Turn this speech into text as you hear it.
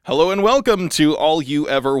Hello and welcome to All You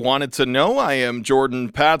Ever Wanted to Know. I am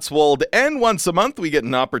Jordan Patswold, and once a month we get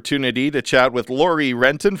an opportunity to chat with Laurie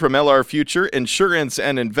Renton from LR Future Insurance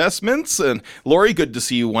and Investments. And Laurie, good to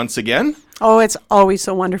see you once again. Oh, it's always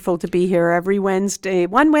so wonderful to be here every Wednesday,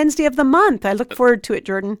 one Wednesday of the month. I look forward to it,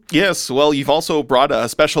 Jordan. Yes, well, you've also brought a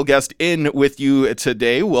special guest in with you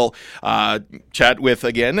today. We'll chat with,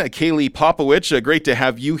 again, Kailee Popowich. Great to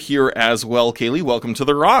have you here as well, Kailee. Welcome to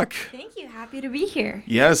The Rock. Thank you. Happy to be here.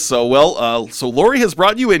 Yes, so Laurie has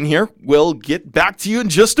brought you in here. We'll get back to you in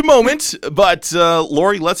just a moment. But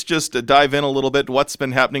Laurie, let's just dive in a little bit. What's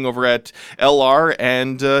been happening over at LR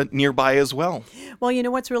and nearby as well? Well, you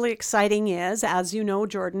know what's really exciting is, as you know,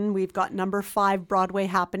 Jordan, we've got number 5 Broadway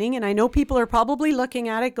happening. And I know people are probably looking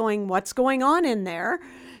at it going, what's going on in there?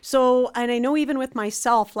 So, and I know even with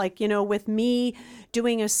myself, like, you know, with me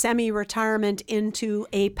doing a semi-retirement into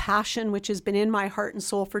a passion, which has been in my heart and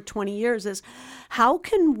soul for 20 years, is how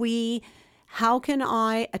can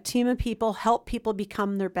I, a team of people, help people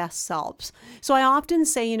become their best selves? So I often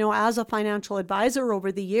say, you know, as a financial advisor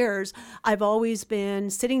over the years, I've always been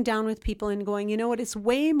sitting down with people and going, you know what, it's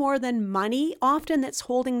way more than money often that's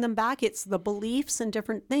holding them back. It's the beliefs and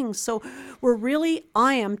different things. So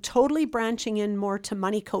I am totally branching in more to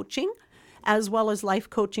money coaching as well as life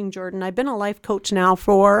coaching, Jordan. I've been a life coach now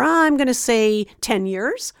for, I'm going to say 10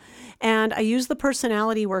 years. And I use the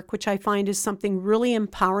personality work, which I find is something really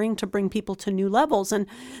empowering to bring people to new levels. And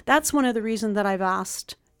that's one of the reasons that I've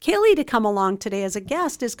asked Kailee to come along today as a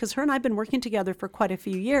guest, is because her and I have been working together for quite a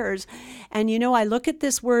few years. And, you know, I look at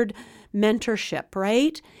this word mentorship,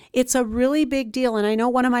 right? It's a really big deal. And I know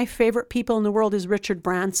one of my favorite people in the world is Richard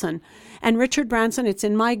Branson. And Richard Branson, it's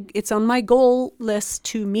on my goal list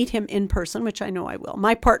to meet him in person, which I know I will.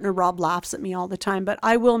 My partner, Rob, laughs at me all the time, but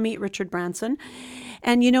I will meet Richard Branson.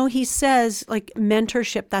 And, you know, he says, like,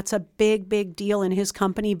 mentorship, that's a big, big deal in his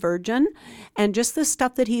company, Virgin. And just the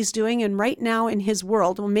stuff that he's doing. And right now in his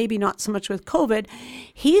world, well, maybe not so much with COVID,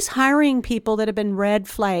 he's hiring people that have been red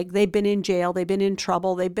flagged. They've been in jail. They've been in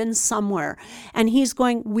trouble. They've been somewhere. And he's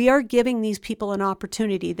going, we are giving these people an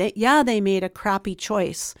opportunity that, yeah, they made a crappy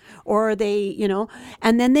choice, or they, you know,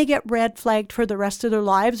 and then they get red flagged for the rest of their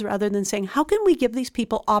lives, rather than saying, how can we give these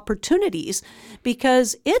people opportunities?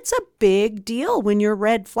 Because it's a big deal when you're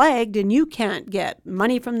red flagged and you can't get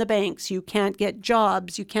money from the banks, you can't get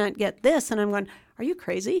jobs, you can't get this. And I'm going, are you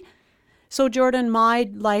crazy? So Jordan, my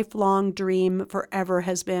lifelong dream forever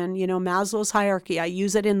has been, you know, Maslow's hierarchy. I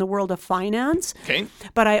use it in the world of finance. Okay.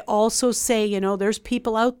 But I also say, you know, there's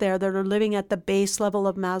people out there that are living at the base level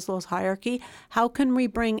of Maslow's hierarchy. How can we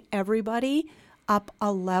bring everybody up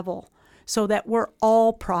a level so that we're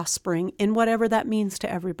all prospering in whatever that means to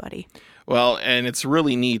everybody? Well, and it's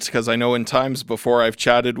really neat because I know in times before I've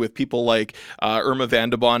chatted with people like Irma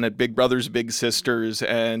Vandebon at Big Brothers Big Sisters,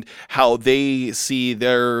 and how they see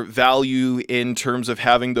their value in terms of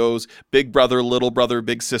having those big brother,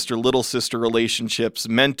 big sister, little sister relationships,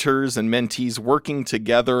 mentors and mentees working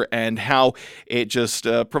together, and how it just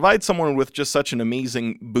provides someone with just such an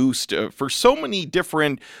amazing boost for so many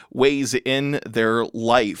different ways in their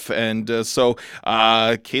life. And so,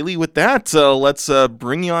 Kailee, with that, let's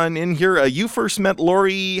bring you on in here. You first met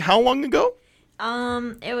Laurie how long ago?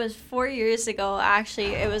 It was 4 years ago,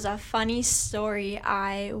 actually. It was a funny story.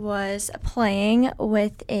 I was playing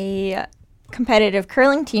with a competitive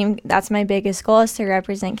curling team. That's my biggest goal, is to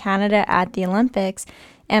represent Canada at the Olympics.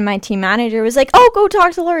 And my team manager was like, oh, go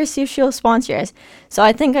talk to Laurie, see if she'll sponsor us. So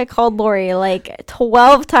I think I called Laurie like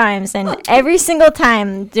 12 times. And every single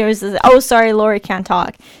time there was this, oh, sorry, Laurie can't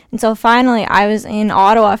talk. And so finally I was in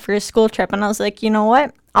Ottawa for a school trip. And I was like, you know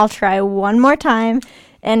what? I'll try one more time.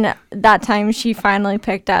 And that time she finally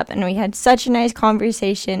picked up. And we had such a nice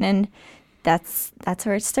conversation. And that's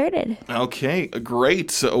where it started. Okay,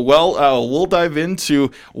 great. Well, we'll dive into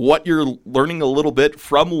what you're learning a little bit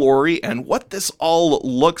from Laurie and what this all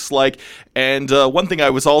looks like. And one thing I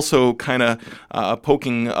was also kind of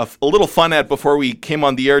poking a little fun at before we came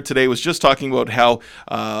on the air today was just talking about how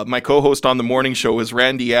my co-host on the morning show is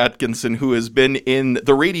Randy Atkinson, who has been in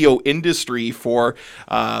the radio industry for,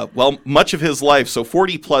 much of his life, so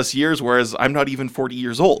 40 plus years, whereas I'm not even 40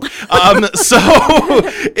 years old. So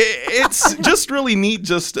it's just really neat,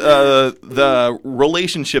 just the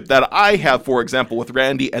relationship that I have, for example, with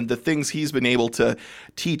Randy, and the things he's been able to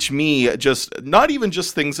teach me, just not even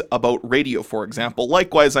just things about radio, for example.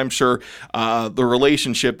 Likewise, I'm sure the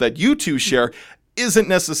relationship that you two share isn't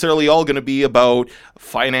necessarily all going to be about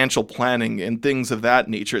financial planning and things of that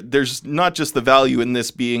nature. There's not just the value in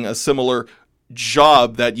this being a similar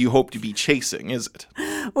job that you hope to be chasing, is it?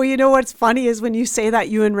 Well, you know what's funny is when you say that,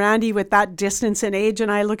 you and Randy with that distance in age,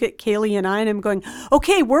 and I look at Kailee and I'm going,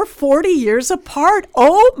 okay, we're 40 years apart.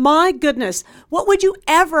 Oh my goodness. What would you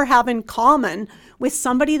ever have in common with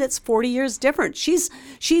somebody that's 40 years different? She's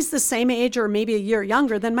the same age or maybe a year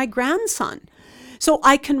younger than my grandson. So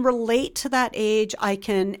I can relate to that age.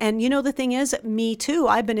 And you know, the thing is, me too,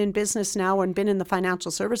 I've been in business now and been in the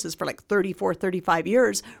financial services for like 34, 35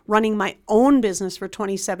 years, running my own business for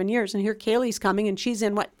 27 years. And here Kailee's coming and she's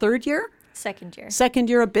in what, third year? Second year. Second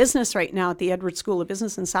year of business right now at the Edwards School of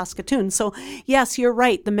Business in Saskatoon. So yes, you're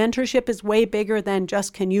right. The mentorship is way bigger than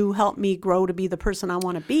just, can you help me grow to be the person I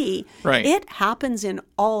want to be? Right. It happens in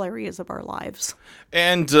all areas of our lives.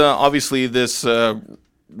 And obviously this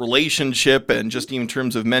relationship and just even in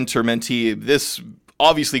terms of mentor-mentee, this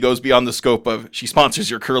obviously goes beyond the scope of she sponsors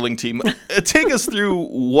your curling team. Take us through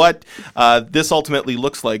what this ultimately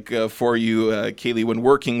looks like for you, Kailee, when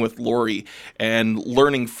working with Laurie and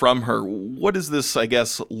learning from her. What does this, I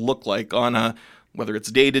guess, look like on a, whether it's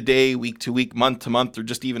day to day, week to week, month to month, or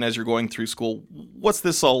just even as you're going through school? What's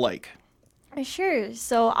this all like? Sure.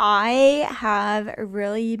 So I have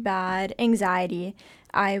really bad anxiety.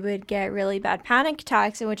 I would get really bad panic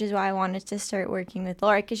attacks, which is why I wanted to start working with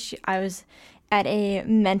Laurie, because I was at a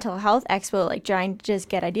mental health expo, like trying to just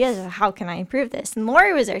get ideas of how can I improve this. And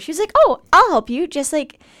Laurie was there. She was like, oh, I'll help you. Just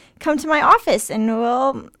like come to my office and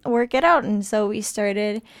we'll work it out. And so we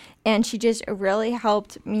started, and she just really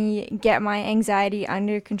helped me get my anxiety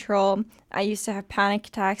under control. I used to have panic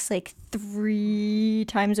attacks like 3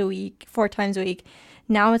 times a week, 4 times a week.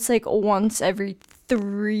 Now it's like once every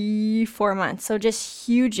 3-4 months. So just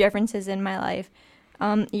huge differences in my life.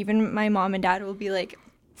 Even my mom and dad will be like,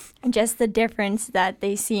 just the difference that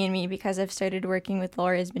they see in me because I've started working with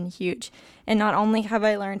Laurie has been huge. And not only have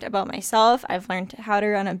I learned about myself, I've learned how to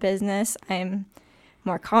run a business. I'm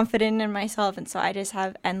more confident in myself. And so I just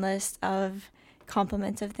have endless of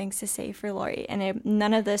compliments of things to say for Laurie. And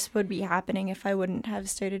none of this would be happening if I wouldn't have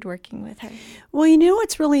started working with her. Well, you know,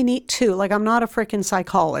 it's really neat too. Like, I'm not a freaking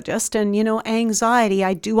psychologist, and, you know, anxiety,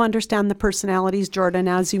 I do understand the personalities, Jordan.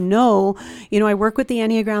 As you know, I work with the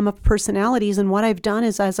Enneagram of personalities. And what I've done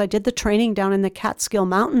is, as I did the training down in the Catskill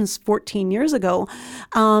Mountains 14 years ago,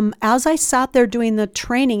 as I sat there doing the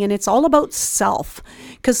training, and it's all about self,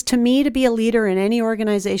 because to me, to be a leader in any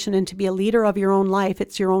organization and to be a leader of your own life,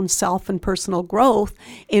 it's your own self and personal growth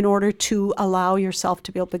in order to allow yourself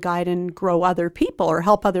to be able to guide and grow other people or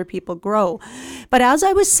help other people grow. But as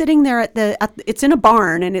I was sitting there it's in a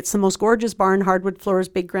barn, and it's the most gorgeous barn, hardwood floors,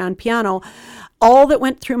 big grand piano. All that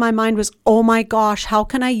went through my mind was, oh my gosh, how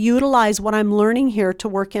can I utilize what I'm learning here to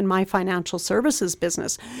work in my financial services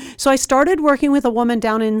business? So I started working with a woman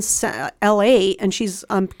down in LA, and she's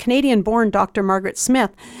Canadian-born, Dr. Margaret Smith.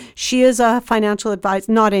 She is a financial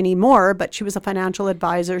advisor, not anymore, but she was a financial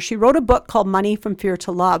advisor. She wrote a book called Money from Fear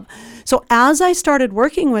to Love. So as I started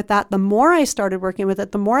working with that, the more I started working with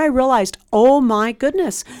it, the more I realized, oh my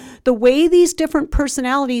goodness, the way these different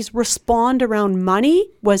personalities respond around money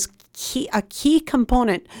was a key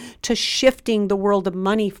component to shifting the world of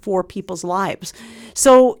money for people's lives.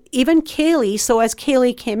 So even Kailee, as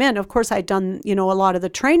Kailee came in, of course I'd done, a lot of the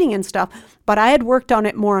training and stuff, but I had worked on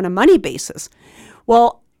it more on a money basis.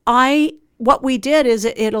 Well, what we did is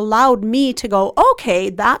it allowed me to go, okay,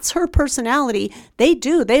 that's her personality. They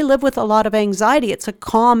live with a lot of anxiety. It's a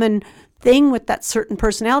common thing with that certain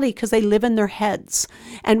personality because they live in their heads.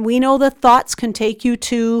 And we know the thoughts can take you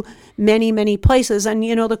to many, many places. And,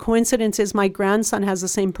 the coincidence is my grandson has the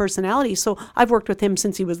same personality. So I've worked with him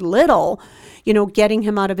since he was little, getting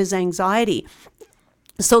him out of his anxiety.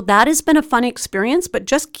 So that has been a fun experience, but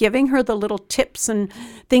just giving her the little tips and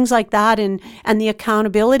things like that and the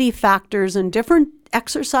accountability factors and different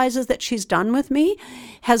exercises that she's done with me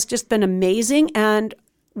has just been amazing. And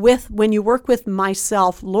when you work with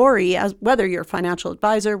myself, Laurie, as whether you're a financial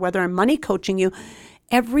advisor, whether I'm money coaching you,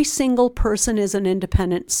 every single person is an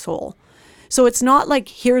independent soul. So it's not like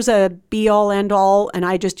here's a be all end all and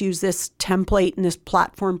I just use this template and this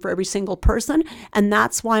platform for every single person. And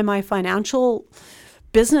that's why my financial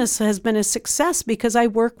business has been a success, because I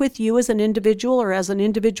work with you as an individual or as an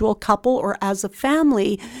individual couple or as a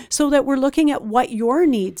family so that we're looking at what your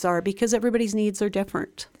needs are, because everybody's needs are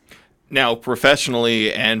different. Now,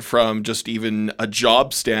 professionally and from just even a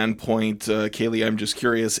job standpoint, Kailee, I'm just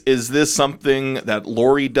curious, is this something that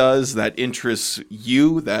Laurie does that interests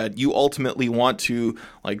you, that you ultimately want to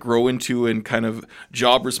grow into in kind of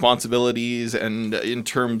job responsibilities and in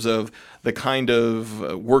terms of the kind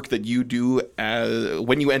of work that you do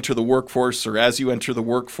when you enter the workforce or as you enter the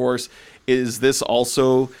workforce? Is this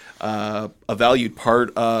also a valued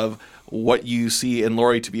part of what you see in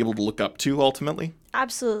Laurie to be able to look up to ultimately?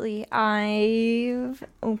 Absolutely. I'm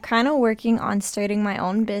kind of working on starting my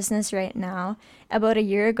own business right now. About a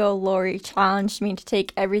year ago, Laurie challenged me to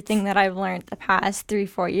take everything that I've learned the past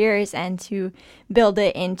 3-4 years and to build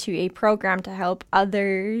it into a program to help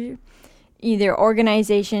other either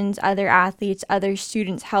organizations, other athletes, other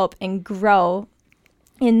students help and grow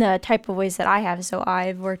in the type of ways that I have. So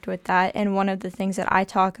I've worked with that. And one of the things that I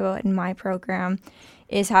talk about in my program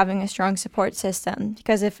is having a strong support system.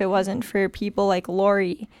 Because if it wasn't for people like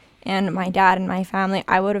Laurie and my dad and my family,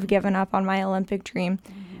 I would have given up on my Olympic dream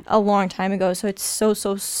a long time ago. So it's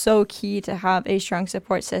so key to have a strong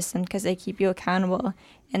support system because they keep you accountable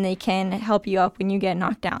and they can help you up when you get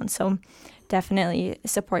knocked down. So definitely a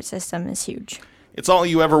support system is huge. It's all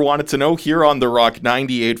you ever wanted to know here on The Rock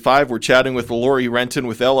 98.5. We're chatting with Laurie Renton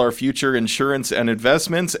with LR Future Insurance and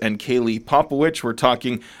Investments and Kailee Popowich. We're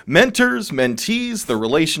talking mentors, mentees, the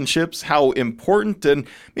relationships, how important and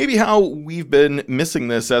maybe how we've been missing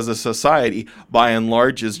this as a society by and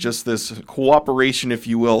large is just this cooperation, if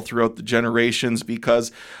you will, throughout the generations,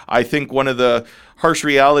 because I think one of the harsh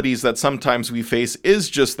realities that sometimes we face is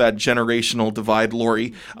just that generational divide,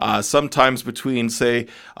 Laurie. Sometimes between, say,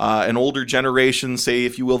 an older generation, say,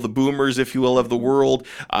 if you will, the boomers, if you will, of the world,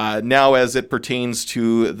 now as it pertains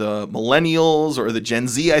to the millennials or the Gen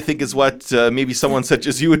Z, I think is what maybe someone such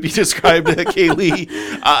as you would be described,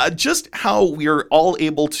 Kailee. Just how we are all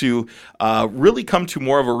able to really come to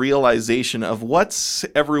more of a realization of what's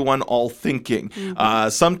everyone all thinking.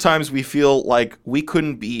 Sometimes we feel like we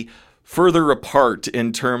couldn't be further apart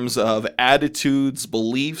in terms of attitudes,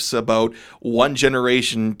 beliefs about one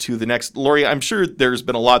generation to the next. Laurie, I'm sure there's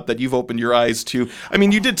been a lot that you've opened your eyes to. I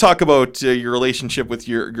mean, you did talk about your relationship with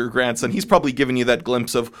your grandson. He's probably given you that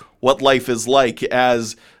glimpse of what life is like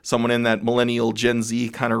as someone in that millennial Gen Z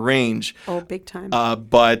kind of range. Oh, big time.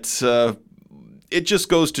 But it just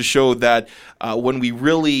goes to show that when we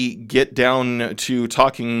really get down to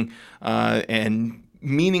talking and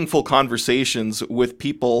meaningful conversations with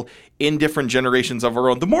people in different generations of our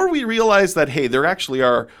own, the more we realize that, hey, there actually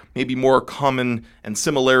are maybe more common and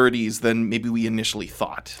similarities than maybe we initially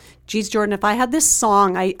thought. Geez, Jordan, if I had this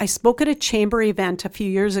song, I spoke at a chamber event a few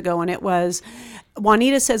years ago, and it was,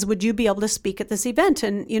 Juanita says, would you be able to speak at this event?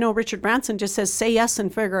 And, you know, Richard Branson just says, say yes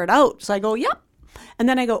and figure it out. So I go, yep. And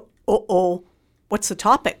then I go, what's the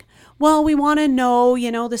topic? Well, we want to know,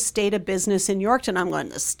 you know, the state of business in Yorkton. I'm going,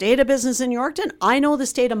 the state of business in Yorkton? I know the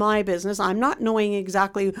state of my business. I'm not knowing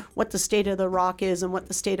exactly what the state of the Rock is and what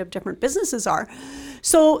the state of different businesses are.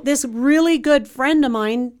 So this really good friend of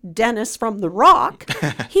mine, Dennis from the Rock,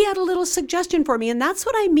 he had a little suggestion for me. And that's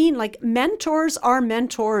what I mean. Like, mentors are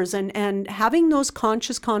mentors, and having those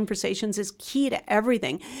conscious conversations is key to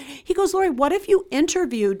everything. He goes, Laurie, what if you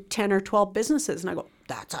interviewed 10 or 12 businesses? And I go,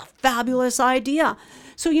 that's a fabulous idea.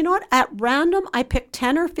 So you know what? At random, I picked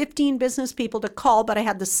 10 or 15 business people to call, but I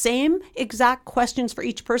had the same exact questions for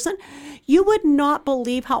each person. You would not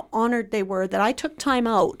believe how honored they were that I took time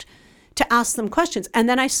out to ask them questions. And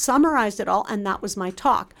then I summarized it all, and that was my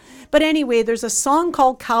talk. But anyway, there's a song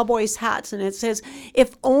called Cowboys' Hats, and it says,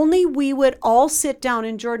 if only we would all sit down,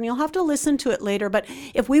 and Jordan, you'll have to listen to it later, but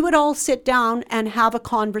if we would all sit down and have a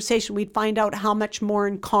conversation, we'd find out how much more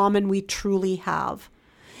in common we truly have.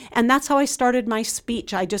 And that's how I started my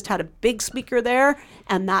speech. I just had a big speaker there,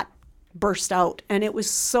 and that burst out. And it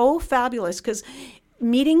was so fabulous because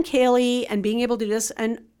meeting Kailee and being able to do this,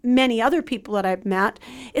 and many other people that I've met,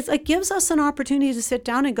 it's like gives us an opportunity to sit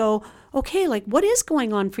down and go, okay, like what is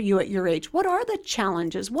going on for you at your age? What are the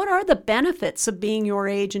challenges? What are the benefits of being your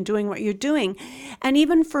age and doing what you're doing? And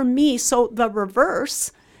even for me, so the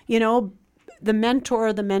reverse, you know, the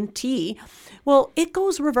mentor, the mentee, well, it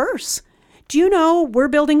goes reverse. Do you know we're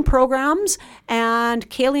building programs, and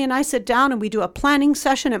Kailee and I sit down and we do a planning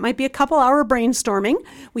session. It might be a couple-hour brainstorming.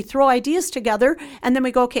 We throw ideas together, and then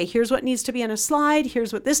we go, okay, here's what needs to be on a slide.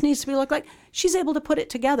 Here's what this needs to be look like. She's able to put it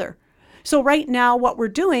together. So right now what we're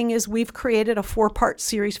doing is we've created a 4-part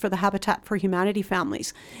series for the Habitat for Humanity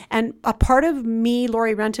families. And a part of me,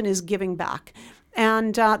 Laurie Renton, is giving back.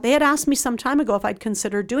 And they had asked me some time ago if I'd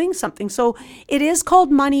consider doing something. So it is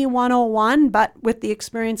called Money 101, but with the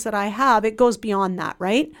experience that I have, it goes beyond that,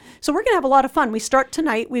 right? So we're going to have a lot of fun. We start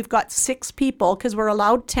tonight. We've got 6 people because we're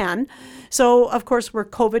allowed 10. So, of course, we're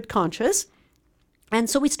COVID conscious. And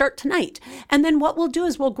so we start tonight. And then what we'll do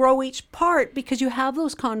is we'll grow each part because you have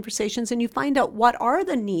those conversations and you find out what are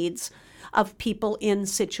the needs of people in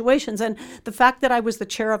situations. And the fact that I was the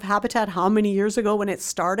chair of Habitat how many years ago when it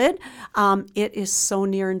started, it is so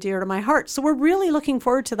near and dear to my heart. So we're really looking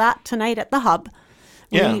forward to that tonight at the Hub.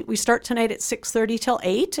 Yeah. We start tonight at 6:30 till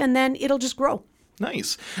 8, and then it'll just grow.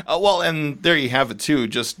 Nice. Well, and there you have it too.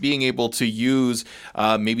 Just being able to use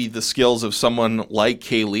maybe the skills of someone like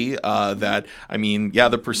Kailee. That, I mean, yeah,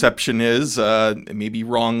 the perception is maybe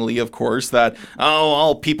wrongly, of course, that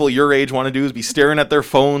all people your age want to do is be staring at their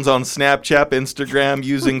phones on Snapchat, Instagram,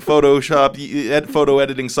 using Photoshop, photo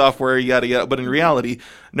editing software, yada yada. But in reality,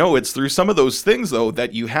 no, it's through some of those things though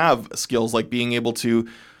that you have skills like being able to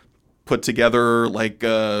put together like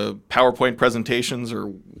PowerPoint presentations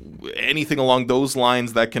or anything along those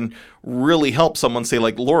lines that can really help someone, say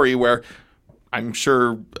like Laurie, where I'm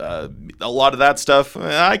sure a lot of that stuff,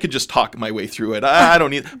 I could just talk my way through it. I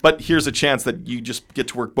don't need, but here's a chance that you just get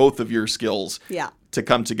to work both of your skills to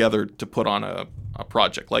come together to put on a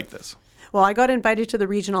project like this. Well, I got invited to the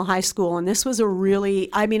regional high school, and this was a really,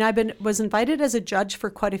 I mean, was invited as a judge for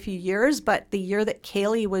quite a few years, but the year that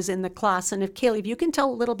Kailee was in the class, and Kailee, if you can tell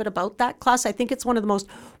a little bit about that class, I think it's one of the most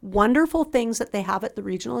wonderful things that they have at the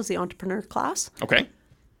regional is the entrepreneur class. Okay.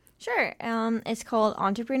 Sure. It's called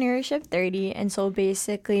Entrepreneurship 30. And so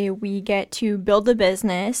basically we get to build a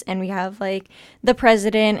business, and we have like the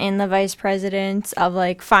president and the vice presidents of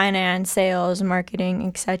like finance, sales, marketing,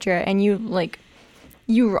 etc. And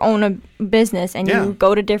you own a business, and you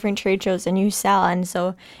go to different trade shows and you sell. And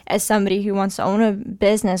so as somebody who wants to own a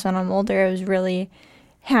business when I'm older, it was really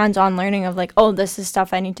hands-on learning of like, oh, this is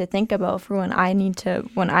stuff I need to think about for when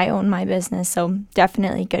I own my business. So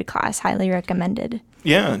definitely good class, highly recommended.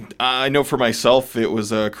 Yeah, I know for myself, it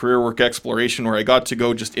was a career work exploration where I got to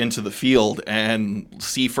go just into the field and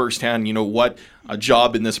see firsthand, what a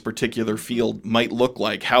job in this particular field might look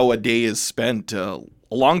like, how a day is spent.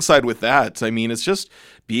 Alongside with that, I mean, it's just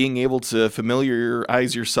being able to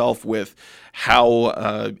familiarize yourself with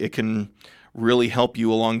how it can really help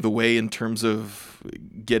you along the way in terms of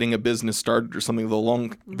getting a business started or something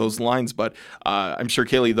along those lines. But I'm sure,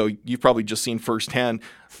 Kailee, though, you've probably just seen firsthand,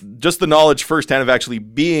 just the knowledge firsthand of actually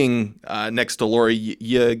being next to Laurie,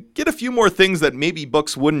 you get a few more things that maybe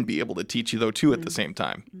books wouldn't be able to teach you, though, too, at the same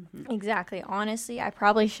time. Exactly. Honestly, I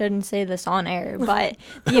probably shouldn't say this on air, but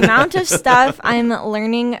the amount of stuff I'm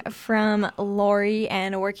learning from Laurie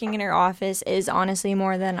and working in her office is honestly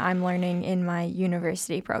more than I'm learning in my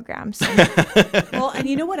university program. So. Well, and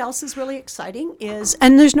you know what else is really exciting is,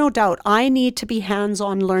 and there's no doubt, I need to be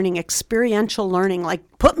hands-on learning, experiential learning, like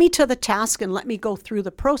put me to the task and let me go through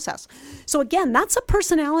the process. So again, that's a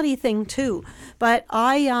personality thing too. But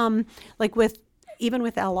I, like even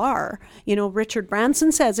with LR, Richard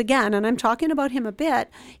Branson says, again, and I'm talking about him a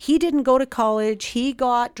bit, he didn't go to college. He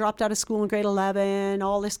dropped out of school in grade 11,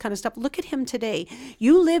 all this kind of stuff. Look at him today.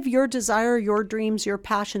 You live your desire, your dreams, your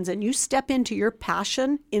passions, and you step into your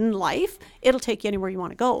passion in life, it'll take you anywhere you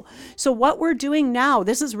want to go. So what we're doing now,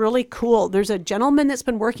 this is really cool. There's a gentleman that's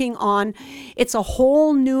been working on, it's a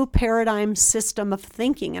whole new paradigm system of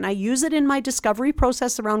thinking, and I use it in my discovery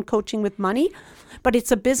process around coaching with money. But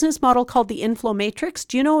it's a business model called the Inflow Matrix.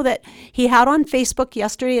 Do you know that he had on Facebook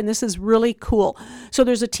yesterday, and this is really cool. So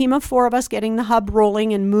there's a team of 4 of us getting the hub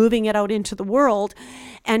rolling and moving it out into the world.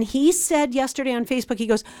 And he said yesterday on Facebook, he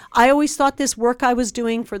goes, I always thought this work I was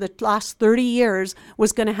doing for the last 30 years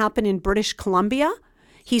was going to happen in British Columbia.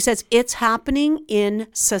 He says, it's happening in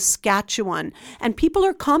Saskatchewan. And people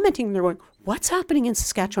are commenting, they're going, what's happening in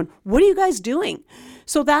Saskatchewan? What are you guys doing?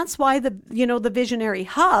 So that's why the Visionary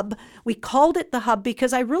Hub, we called it the Hub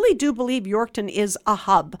because I really do believe Yorkton is a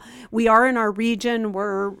hub. We are in our region,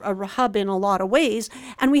 we're a hub in a lot of ways,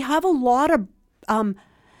 and we have a lot of,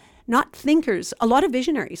 not thinkers, a lot of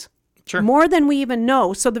visionaries. Sure. More than we even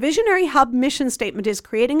know. So the Visionary Hub mission statement is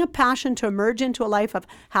creating a passion to emerge into a life of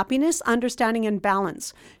happiness, understanding, and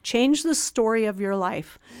balance. Change the story of your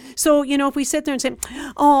life. So, if we sit there and say,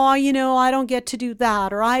 oh, I don't get to do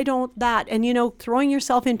that, or I don't that, and, throwing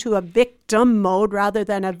yourself into a victim mode rather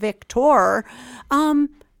than a victor,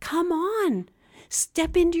 come on.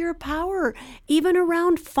 Step into your power, even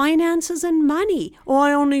around finances and money. Oh,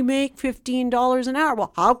 I only make $15 an hour.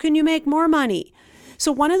 Well, how can you make more money?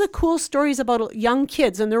 So one of the cool stories about young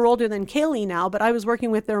kids, and they're older than Kailee now, but I was working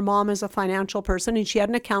with their mom as a financial person, and she had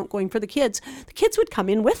an account going for the kids. The kids would come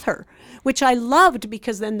in with her, which I loved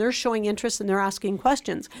because then they're showing interest and they're asking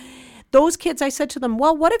questions. Those kids, I said to them,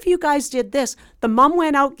 well, what if you guys did this? The mom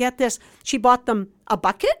went out, get this. She bought them a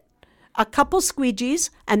bucket, a couple squeegees,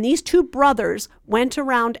 and these 2 brothers went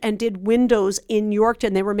around and did windows in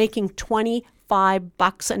Yorkton. They were making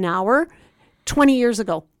 $25 an hour 20 years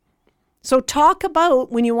ago. So talk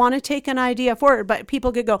about when you want to take an idea forward, but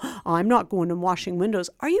people could go, oh, I'm not going and washing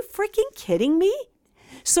windows. Are you freaking kidding me?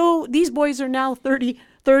 So these boys are now 30,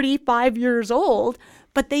 35 years old,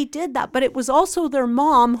 but they did that. But it was also their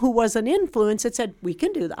mom who was an influence that said, we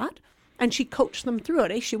can do that. and she coached them through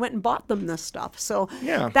it. She went and bought them this stuff. So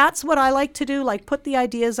Yeah. that's what I like to do, like put the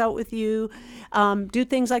ideas out with you, do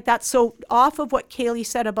things like that. So off of what Kailee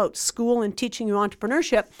said about school and teaching you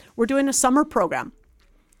entrepreneurship, we're doing a summer program.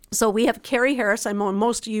 So we have Carrie Harris.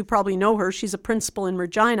 Most of you probably know her. She's a principal in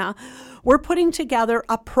Regina. We're putting together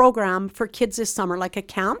a program for kids this summer, like a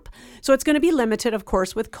camp. So it's going to be limited, of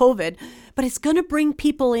course, with COVID, but it's going to bring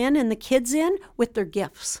people in and the kids in with their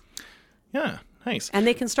gifts. Yeah. Nice. And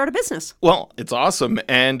they can start a business. Well, it's awesome.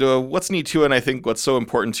 And what's neat too, and I think what's so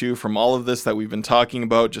important too from all of this that we've been talking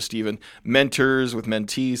about, just even mentors with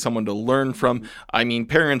mentees, someone to learn from. I mean,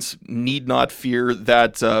 parents need not fear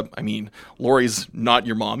that, Laurie's not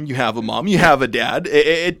your mom. You have a mom, you have a dad.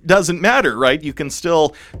 It doesn't matter, right? You can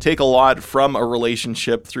still take a lot from a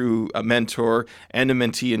relationship through a mentor and a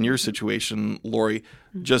mentee in your situation, Laurie,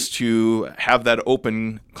 just to have that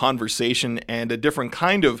open conversation and a different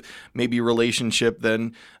kind of maybe relationship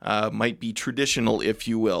than might be traditional, if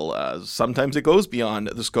you will. Sometimes it goes beyond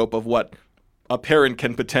the scope of what a parent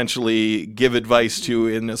can potentially give advice to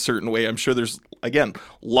in a certain way. I'm sure there's, again,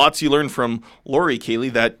 lots you learn from Laurie,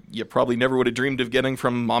 Kailee, that you probably never would have dreamed of getting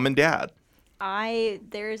from mom and dad.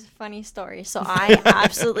 There's a funny story. So I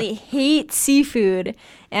absolutely hate seafood.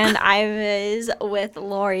 And I was with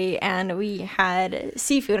Laurie and we had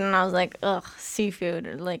seafood and I was like, ugh,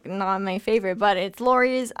 seafood, like not my favorite, but it's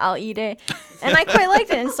Laurie's, I'll eat it. And I quite liked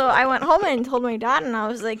it. And so I went home and told my dad and I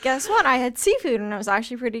was like, guess what? I had seafood and it was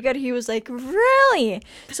actually pretty good. He was like, really?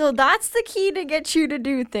 So that's the key to get you to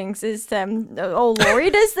do things is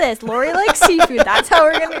Laurie does this. Laurie likes seafood. That's how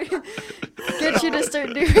we're going to get you to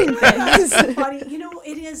start doing things. Funny.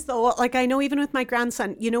 It is though. Like I know even with my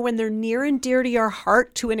grandson, when they're near and dear to your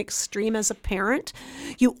heart to an extreme as a parent,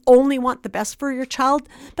 you only want the best for your child.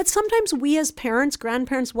 But sometimes we as parents,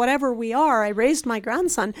 grandparents, whatever we are, I raised my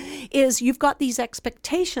grandson, is you've got these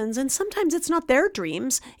expectations and sometimes it's not their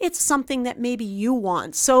dreams. It's something that maybe you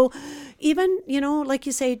want. So even, like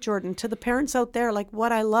you say, Jordan, to the parents out there, like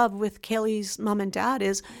what I love with Kailee's mom and dad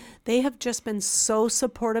is they have just been so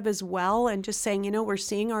supportive as well and just saying, we're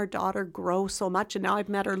seeing our daughter grow so much. And now I've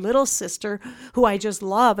met her little sister who I just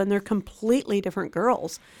love and they're completely different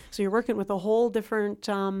girls. So you're working with a whole different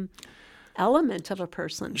element of a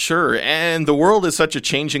person. Sure. And the world is such a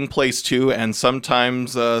changing place too. And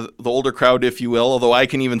sometimes the older crowd, if you will, although I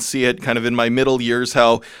can even see it kind of in my middle years,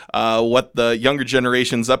 how what the younger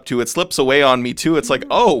generation's up to, it slips away on me too. It's like,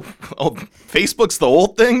 oh, Facebook's the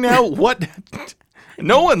old thing now? What?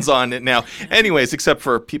 No one's on it now. Anyways, except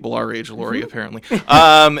for people our age, Laurie, apparently,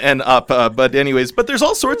 and up. But there's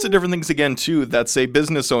all sorts of different things, again, too, that say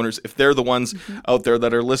business owners, if they're the ones out there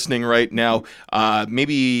that are listening right now,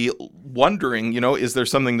 maybe wondering, is there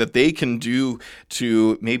something that they can do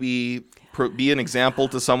to maybe be an example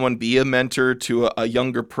to someone, be a mentor to a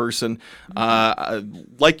younger person.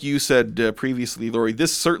 Like you said previously, Laurie,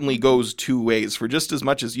 this certainly goes two ways. For just as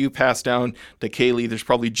much as you pass down to Kailee, there's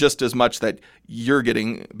probably just as much that you're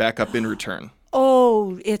getting back up in return.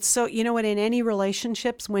 Oh, it's so, in any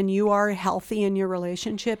relationships, when you are healthy in your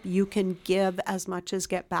relationship, you can give as much as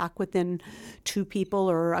get back within two people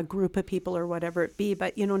or a group of people or whatever it be.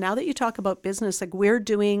 But, now that you talk about business, like we're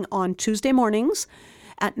doing on Tuesday mornings,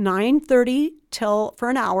 at 9:30 for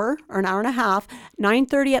an hour or an hour and a half,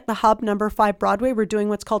 9:30 at the Hub, number 5 Broadway, we're doing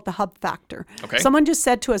what's called the Hub Factor. Okay. Someone just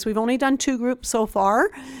said to us, we've only done 2 groups so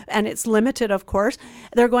far, and it's limited, of course.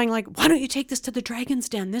 They're going like, why don't you take this to the Dragon's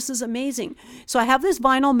Den? This is amazing. So I have this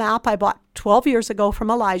vinyl map I bought 12 years ago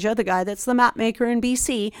from Elijah, the guy that's the map maker in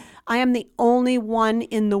BC. I am the only one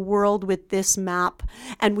in the world with this map.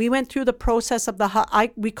 And we went through the process of the Hub.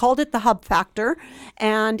 We called it the Hub Factor,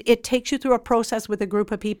 and it takes you through a process with a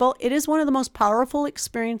group of people. It is one of the most powerful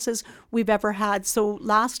experiences we've ever had. So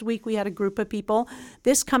last week we had a group of people.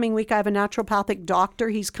 This coming week I have a naturopathic doctor.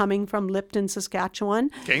 He's coming from Lipton,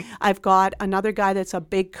 Saskatchewan. Okay. I've got another guy that's a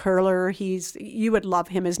big curler. You would love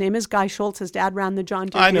him. His name is Guy Schultz. His dad ran the John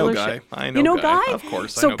Deere dealership. I know Guy. Of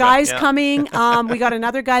course. So Guy's coming. We got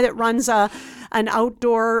another guy that runs an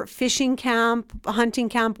outdoor fishing camp, hunting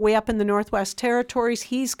camp way up in the Northwest Territories.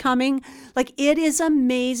 He's coming. Like, it is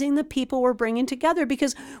amazing the people we're bringing together,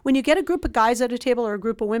 because when you get a group of guys at a table or a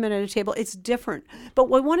group of women at a table, it's different. But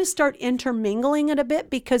we want to start intermingling it a bit,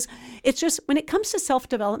 because it's just, when it comes to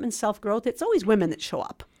self-development, self-growth, it's always women that show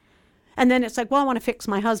up. And then it's like, well, I want to fix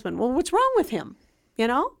my husband. Well, what's wrong with him?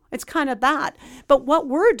 It's kind of that. But what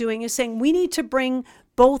we're doing is saying we need to bring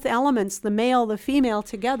both elements, the male, the female,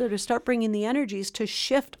 together to start bringing the energies to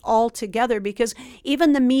shift all together, because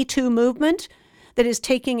even the Me Too movement that is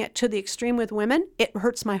taking it to the extreme with women, it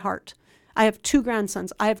hurts my heart. I have 2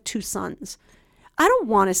 grandsons. I have 2 sons. I don't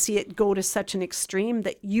want to see it go to such an extreme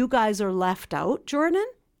that you guys are left out, Jordan.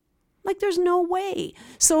 Like, there's no way.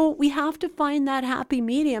 So we have to find that happy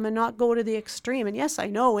medium and not go to the extreme. And yes, I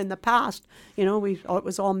know in the past, it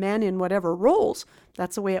was all men in whatever roles.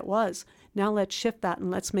 That's the way it was. Now let's shift that and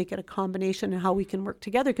let's make it a combination of how we can work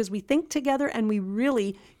together, because we think together and we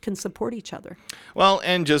really can support each other. Well,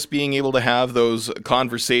 and just being able to have those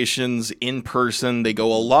conversations in person, they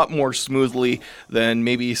go a lot more smoothly than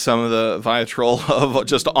maybe some of the vitriol of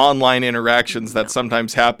just online interactions that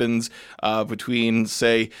sometimes happens between,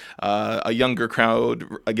 say, a younger crowd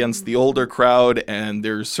against the older crowd. And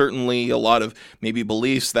there's certainly a lot of maybe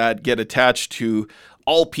beliefs that get attached to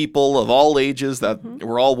all people of all ages, that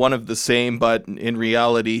we're all one of the same, but in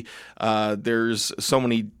reality, there's so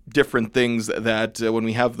many different things that when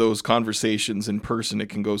we have those conversations in person, it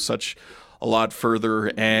can go such a lot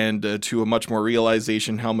further and to a much more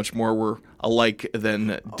realization how much more we're alike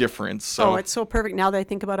than different. So it's so perfect. Now that I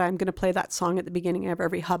think about it, I'm going to play that song at the beginning of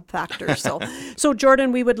every Hub Factor. So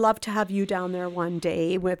Jordan, we would love to have you down there one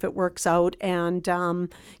day if it works out. And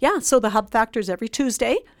so the Hub Factor is every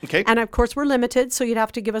Tuesday. Okay. And of course, we're limited, so you'd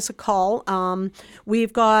have to give us a call.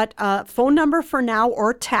 We've got a phone number for now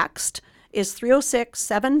or text is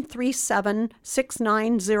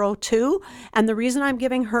 306-737-6902. And the reason I'm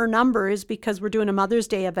giving her number is because we're doing a Mother's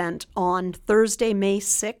Day event on Thursday, May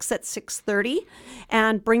 6th at 6:30.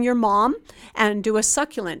 And bring your mom and do a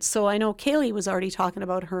succulent. So I know Kailee was already talking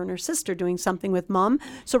about her and her sister doing something with Mom.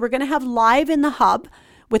 So we're going to have live in the Hub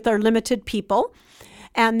with our limited people.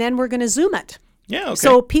 And then we're going to Zoom it. yeah, okay.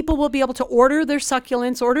 So people will be able to order their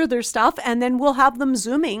succulents, order their stuff, and then we'll have them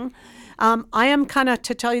Zooming. I am kind of,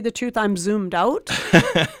 to tell you the truth, I'm zoomed out.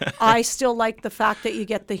 I still like the fact that you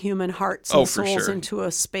get the human hearts and souls into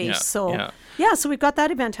a space. So we've got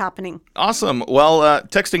that event happening. Awesome. Well,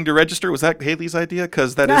 texting to register, was that Haley's idea?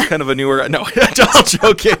 Because that is kind of a newer, no, all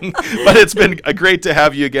joking. But it's been great to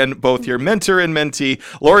have you again, both your mentor and mentee,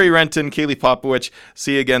 Laurie Renton, Kailee Popowich.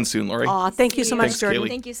 See you again soon, Laurie. Thank you so much, Thanks, Jordan. Kailee.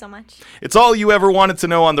 Thank you so much. It's all you ever wanted to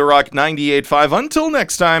know on The Rock 98.5. Until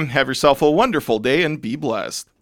next time, have yourself a wonderful day and be blessed.